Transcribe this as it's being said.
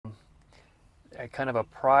a kind of a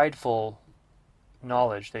prideful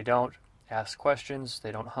knowledge. They don't ask questions.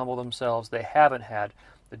 They don't humble themselves. They haven't had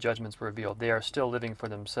the judgments revealed. They are still living for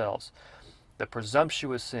themselves. The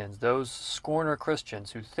presumptuous sins, those scorner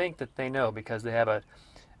Christians who think that they know because they have a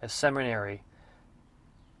seminary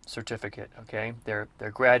certificate, okay? They're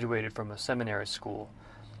graduated from a seminary school.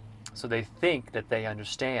 So they think that they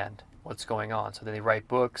understand what's going on. So they write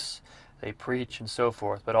books, they preach and so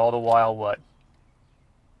forth, but all the while what?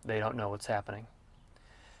 They don't know what's happening.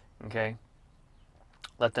 Okay?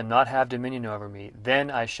 Let them not have dominion over me,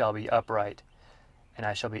 then I shall be upright, and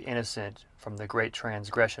I shall be innocent from the great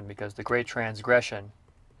transgression, because the great transgression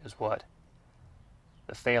is what?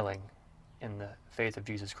 The failing in the faith of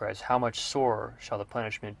Jesus Christ. How much sorer shall the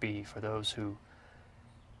punishment be for those who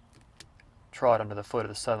trod under the foot of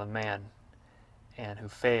the Son of Man and who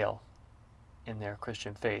fail in their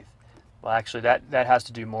Christian faith? Well, actually, that has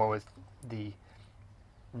to do more with the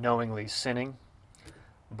knowingly sinning,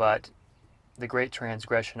 but the great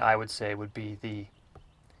transgression, I would say, would be the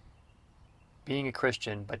being a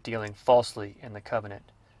Christian but dealing falsely in the covenant,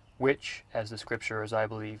 which, as the Scripture, as I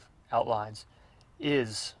believe, outlines,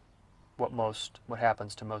 is what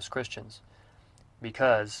happens to most Christians,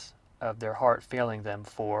 because of their heart failing them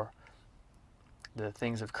for the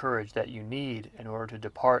things of courage that you need in order to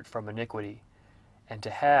depart from iniquity and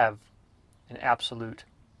to have an absolute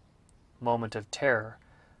moment of terror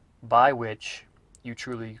by which you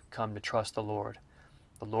truly come to trust the Lord.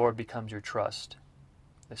 The Lord becomes your trust.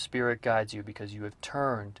 The Spirit guides you because you have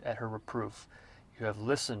turned at her reproof. You have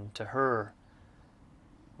listened to her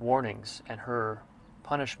warnings and her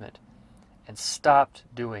punishment and stopped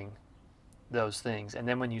doing those things. And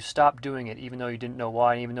then when you stop doing it, even though you didn't know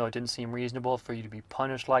why, even though it didn't seem reasonable for you to be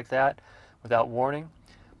punished like that without warning,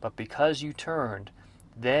 but because you turned,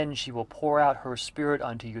 then she will pour out her Spirit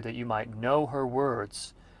unto you that you might know her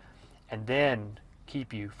words, and then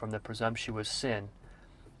keep you from the presumptuous sin,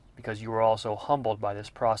 because you were also humbled by this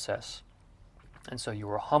process. And so you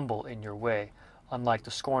were humble in your way, unlike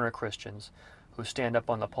the scorner Christians who stand up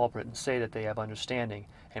on the pulpit and say that they have understanding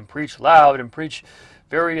and preach loud and preach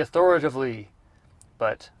very authoritatively,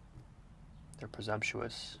 but they're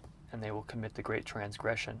presumptuous and they will commit the great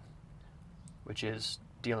transgression, which is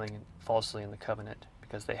dealing falsely in the covenant,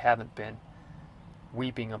 because they haven't been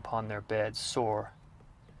weeping upon their beds, sore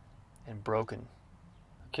and broken.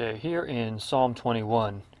 Okay, here in Psalm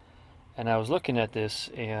 21, and I was looking at this,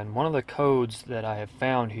 and one of the codes that I have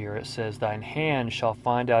found here, it says, "Thine hand shall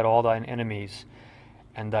find out all thine enemies,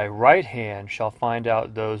 and thy right hand shall find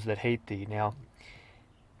out those that hate thee." Now,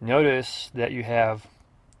 notice that you have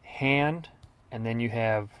hand, and then you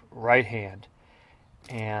have right hand.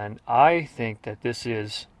 And I think that this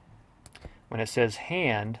is, when it says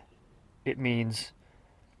hand, it means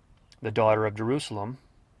the daughter of Jerusalem,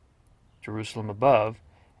 Jerusalem above,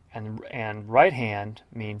 and right hand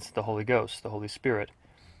means the Holy Ghost, the Holy Spirit,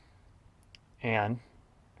 and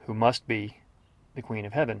who must be the Queen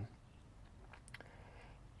of Heaven.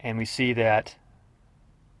 And we see that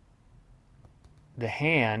the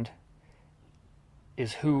hand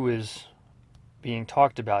is who is being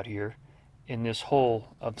talked about here in this whole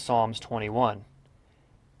of Psalms 21.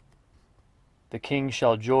 "The king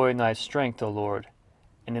shall joy in thy strength, O Lord,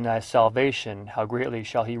 and in thy salvation how greatly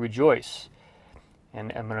shall he rejoice."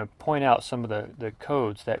 And I'm going to point out some of the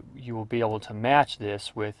codes that you will be able to match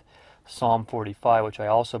this with Psalm 45, which I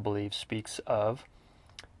also believe speaks of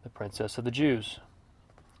the Princess of the Jews.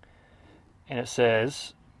 And it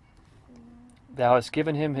says, "Thou hast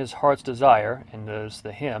given him his heart's desire," and there's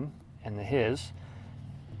the him and the his,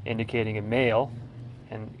 indicating a male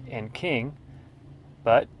and king,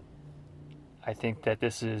 but I think that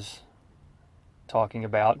this is talking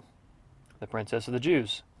about the Princess of the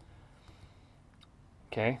Jews.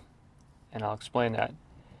 Okay, and I'll explain that.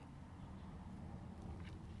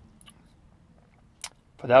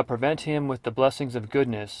 "For thou prevent him with the blessings of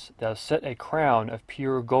goodness, thou set a crown of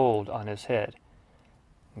pure gold on his head."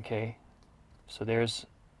 Okay, so there's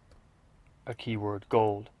a key word,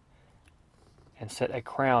 gold. "And set a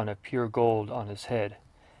crown of pure gold on his head."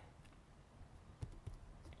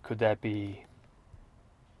 Could that be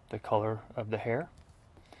the color of the hair?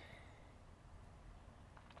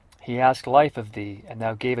 "He asked life of thee, and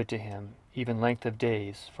thou gave it to him, even length of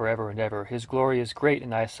days, forever and ever. His glory is great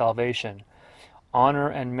in thy salvation, honor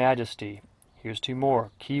and majesty." Here's two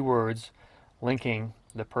more key words linking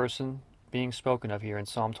the person being spoken of here in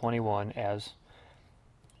Psalm 21 as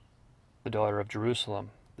the daughter of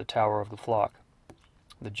Jerusalem, the tower of the flock,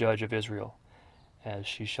 the judge of Israel, as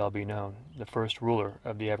she shall be known, the first ruler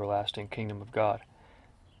of the everlasting kingdom of God,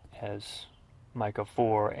 as Micah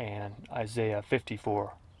 4 and Isaiah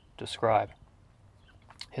 54 describe.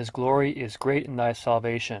 His glory is great in thy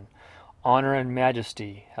salvation. Honor and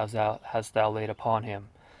majesty hast thou laid upon him.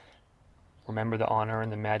 Remember the honor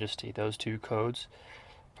and the majesty, those two codes.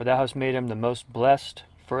 For thou hast made him the most blessed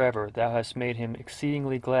forever. Thou hast made him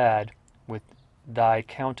exceedingly glad with thy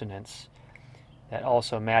countenance. That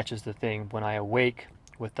also matches the thing, when I awake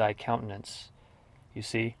with thy countenance. You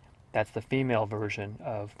see, that's the female version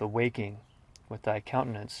of the waking with thy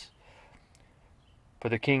countenance. For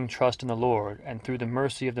the king trust in the Lord, and through the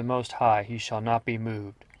mercy of the Most High he shall not be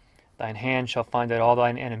moved. Thine hand shall find out all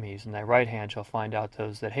thine enemies, and thy right hand shall find out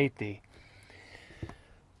those that hate thee.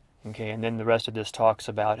 Okay, and then the rest of this talks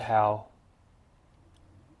about how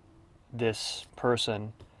this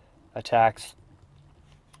person attacks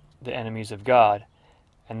the enemies of God,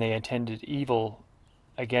 and they intended evil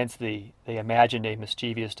against thee. They imagined a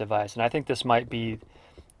mischievous device. And I think this might be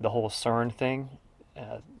the whole CERN thing,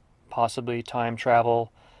 possibly time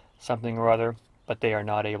travel, something or other, but they are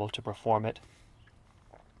not able to perform it.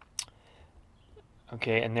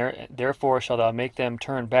 Okay, and therefore shalt thou make them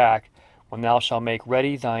turn back, when thou shalt make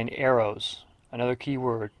ready thine arrows. Another key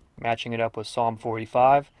word, matching it up with Psalm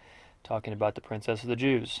 45, talking about the princess of the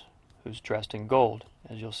Jews, who's dressed in gold,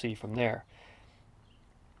 as you'll see from there.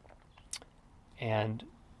 And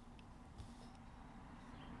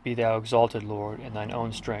be thou exalted, Lord, in thine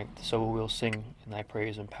own strength, so we will sing in thy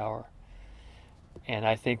praise and power. And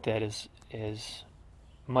I think that as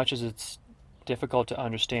much as it's difficult to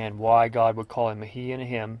understand why God would call him a he and a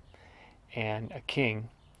him and a king,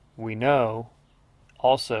 we know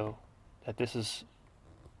also that there's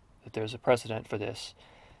a precedent for this,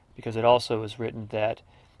 because it also is written that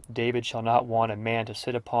David shall not want a man to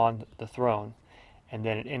sit upon the throne, and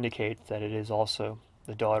then it indicates that it is also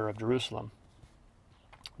the daughter of Jerusalem,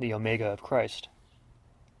 the Omega of Christ,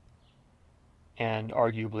 and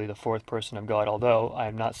arguably the fourth person of God, although I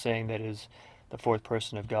am not saying that it is the fourth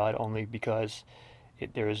person of God only because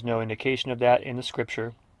there is no indication of that in the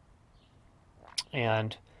Scripture,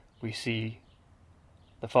 and we see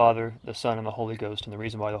the Father, the Son, and the Holy Ghost, and the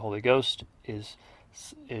reason why the Holy Ghost is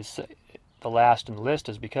the last in the list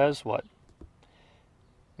is because what?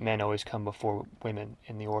 Men always come before women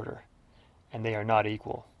in the order, and they are not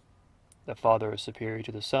equal. The Father is superior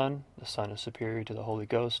to the Son is superior to the Holy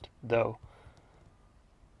Ghost, though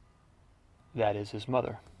that is his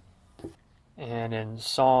mother. And in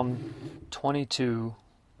Psalm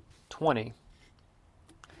 22:20,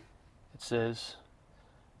 it says,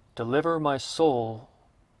 "Deliver my soul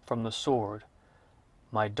from the sword,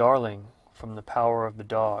 my darling from the power of the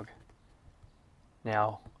dog."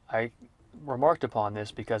 Now, I remarked upon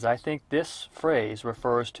this because I think this phrase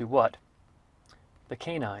refers to what? The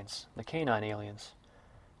canines, the canine aliens.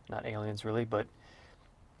 Not aliens really, but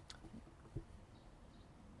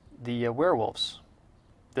the werewolves.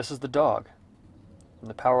 This is the dog, and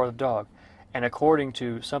the power of the dog. And according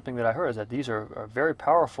to something that I heard is that these are very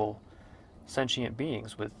powerful sentient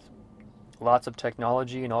beings with lots of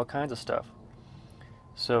technology and all kinds of stuff.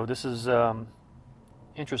 So this is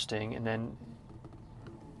interesting, and then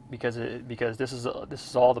because this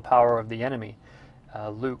is all the power of the enemy.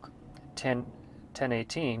 Luke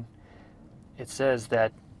 10:18, it says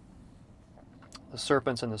that the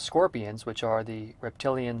serpents and the scorpions, which are the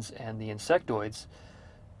reptilians and the insectoids,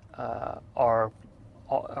 are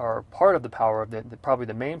part of the power of probably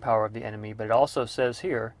the main power of the enemy. But it also says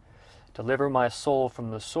here, "Deliver my soul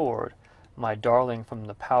from the sword, my darling from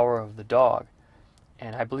the power of the dog."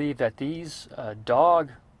 And I believe that these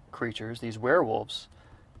dog creatures, these werewolves,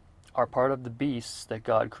 are part of the beasts that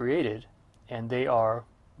God created, and they are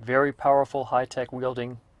very powerful, high-tech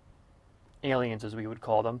wielding aliens, as we would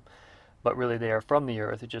call them, but really they are from the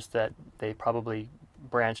earth. It's just that they probably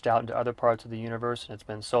branched out into other parts of the universe, and it's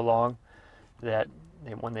been so long that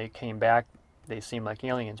when they came back, they seem like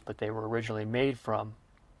aliens, but they were originally made from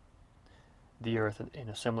the earth in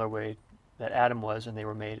a similar way that Adam was, and they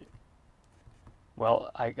were made.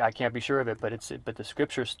 Well, I can't be sure of it, but the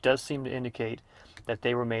Scripture does seem to indicate that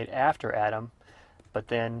they were made after Adam. But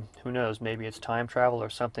then, who knows, maybe it's time travel or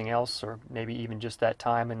something else, or maybe even just that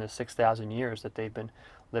time in the 6,000 years that they've been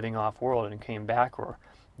living off-world and came back, or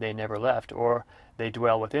they never left, or they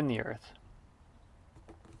dwell within the earth.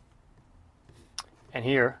 And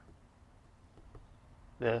here,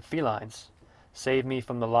 the felines, "Save me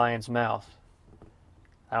from the lion's mouth."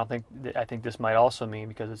 I think this might also mean,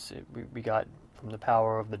 because we got from the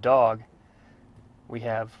power of the dog, we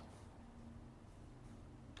have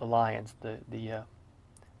the lions, the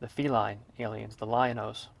feline aliens, the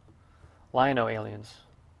liono aliens.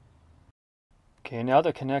 Okay, now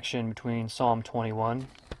the connection between Psalm 21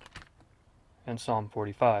 and Psalm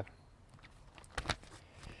 45.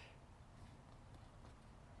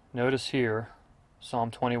 Notice here,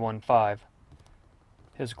 Psalm 21:5.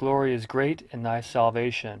 His glory is great in thy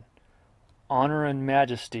salvation. Honor and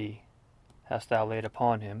majesty hast thou laid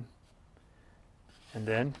upon him. And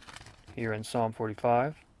then, here in Psalm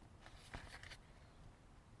 45,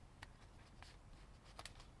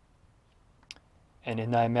 and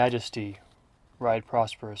in thy majesty ride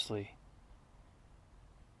prosperously.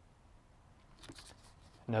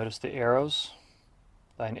 Notice the arrows.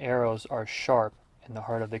 Thine arrows are sharp in the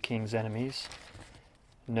heart of the king's enemies.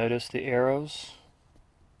 Notice the arrows.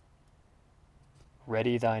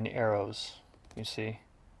 Ready thine arrows. You see,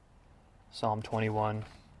 Psalm 21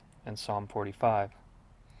 and Psalm 45.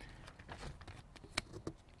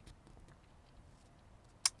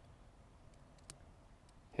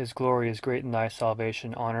 His glory is great in thy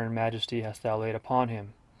salvation. Honor and majesty hast thou laid upon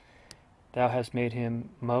him. Thou hast made him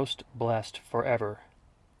most blessed forever.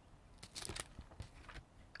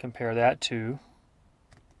 Compare that to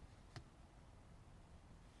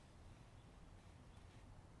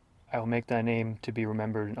I will make thy name to be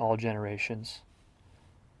remembered in all generations.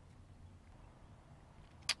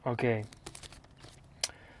 Okay.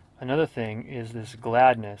 Another thing is this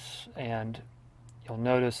gladness, and you'll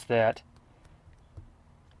notice that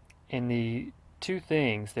in the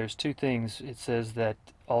there's two things. It says that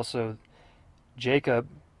also Jacob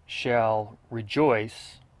shall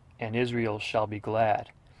rejoice and Israel shall be glad.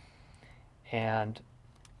 And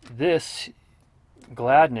this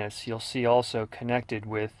gladness you'll see also connected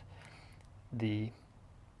with the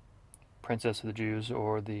princess of the Jews,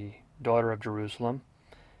 or the daughter of Jerusalem,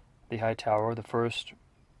 the high tower, the first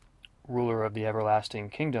ruler of the everlasting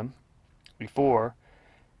kingdom, before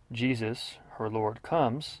Jesus, her Lord,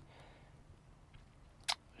 comes.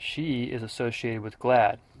 She is associated with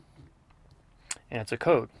glad, and it's a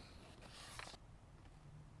code.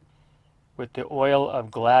 With the oil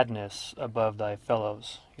of gladness above thy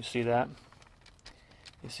fellows. You see that?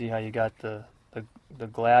 You see how you got the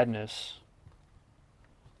gladness.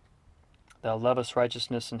 Thou lovest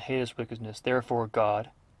righteousness and hatest wickedness. Therefore God,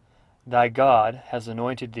 thy God, has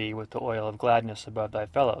anointed thee with the oil of gladness above thy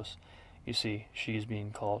fellows. You see, she is being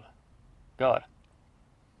called God.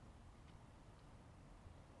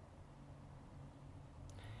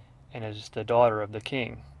 And is the daughter of the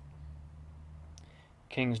king.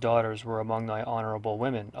 King's daughters were among thy honorable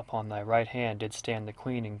women. Upon thy right hand did stand the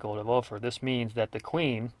queen in gold of Ophir. This means that the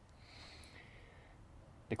queen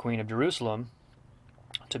of Jerusalem,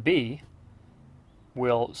 to be,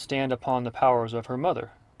 will stand upon the powers of her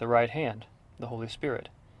mother, the right hand, the Holy Spirit,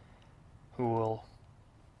 who will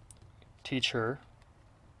teach her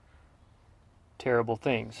terrible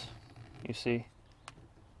things. You see?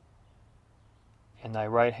 And thy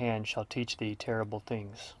right hand shall teach thee terrible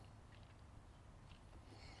things.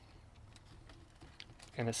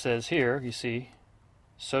 And it says here, you see,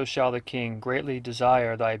 so shall the king greatly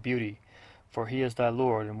desire thy beauty, for he is thy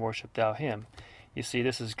Lord, and worship thou him. You see,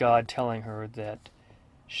 this is God telling her that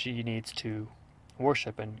she needs to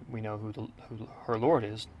worship, and we know who her Lord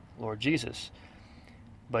is, Lord Jesus.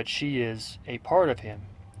 But she is a part of him.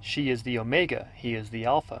 She is the Omega. He is the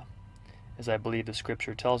Alpha, as I believe the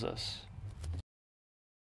Scripture tells us.